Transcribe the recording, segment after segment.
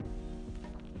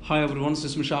Hi everyone,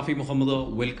 this is Shafi Muhammad.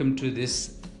 Welcome to this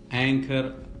Anchor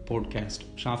podcast.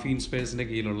 Shafi ഇൻസ്പയേഴ്സിൻ്റെ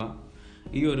കീഴിലുള്ള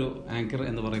ഈ ഒരു anchor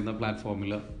എന്ന് പറയുന്ന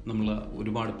പ്ലാറ്റ്ഫോമിൽ നമ്മൾ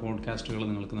ഒരുപാട് പോഡ്കാസ്റ്റുകൾ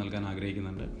നിങ്ങൾക്ക് നൽകാൻ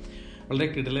ആഗ്രഹിക്കുന്നുണ്ട്. വളരെ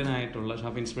കിടിലനായിട്ടുള്ള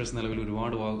ഷാഫി ഇൻസ്പയേഴ്സ് നിലവിൽ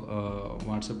ഒരുപാട്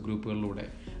വാട്സപ്പ് ഗ്രൂപ്പുകളിലൂടെ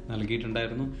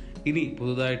നൽകിയിട്ടുണ്ടായിരുന്നു. ഇനി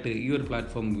പുതുതായിട്ട് ഈ ഒരു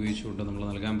പ്ലാറ്റ്ഫോം ഉപയോഗിച്ചുകൊണ്ട് നമ്മൾ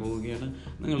നൽകാൻ പോവുകയാണ്.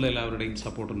 നിങ്ങളുടെ എല്ലാവരുടെയും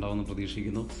സപ്പോർട്ട് ഉണ്ടാവുമെന്ന്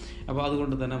പ്രതീക്ഷിക്കുന്നു. അപ്പോൾ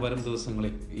അതുകൊണ്ട് തന്നെ വരും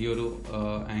ദിവസങ്ങളിൽ ഈ ഒരു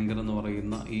ആങ്കർ എന്ന്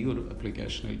പറയുന്ന ഈ ഒരു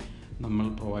ആപ്ലിക്കേഷനിൽ നമ്മൾ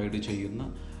പ്രൊവൈഡ് ചെയ്യുന്ന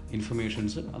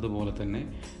ഇൻഫർമേഷൻസ് അതുപോലെ തന്നെ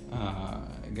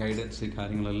ഗൈഡൻസ്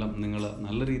കാര്യങ്ങളെല്ലാം നിങ്ങൾ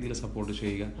നല്ല രീതിയിൽ സപ്പോർട്ട്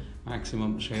ചെയ്യുക,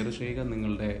 മാക്സിമം ഷെയർ ചെയ്യുക.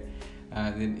 നിങ്ങളുടെ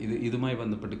ഇതുമായി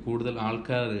ബന്ധപ്പെട്ട്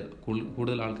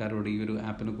കൂടുതൽ ആൾക്കാരോട് ഈ ഒരു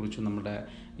ആപ്പിനെ കുറിച്ചും നമ്മുടെ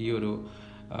ഈ ഒരു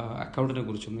അക്കൗണ്ടിനെ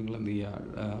കുറിച്ചും നിങ്ങൾ എന്ത്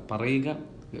ചെയ്യുക, പറയുക.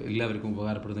 എല്ലാവർക്കും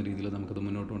ഉപകാരപ്പെടുന്ന രീതിയിൽ നമുക്കത്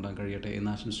മുന്നോട്ട് കൊണ്ടുപോകാൻ കഴിയട്ടെ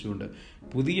എന്ന് ആശംസിച്ചുകൊണ്ട്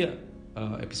പുതിയ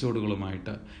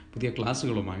എപ്പിസോഡുകളുമായിട്ട്, പുതിയ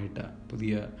ക്ലാസ്സുകളുമായിട്ട്,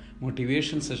 പുതിയ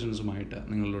മോട്ടിവേഷൻ സെഷൻസുമായിട്ട്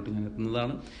നിങ്ങളിലോട്ട് ഞാൻ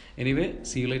എത്തുന്നതാണ്. Anyway,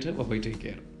 see you later, by, take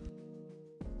care.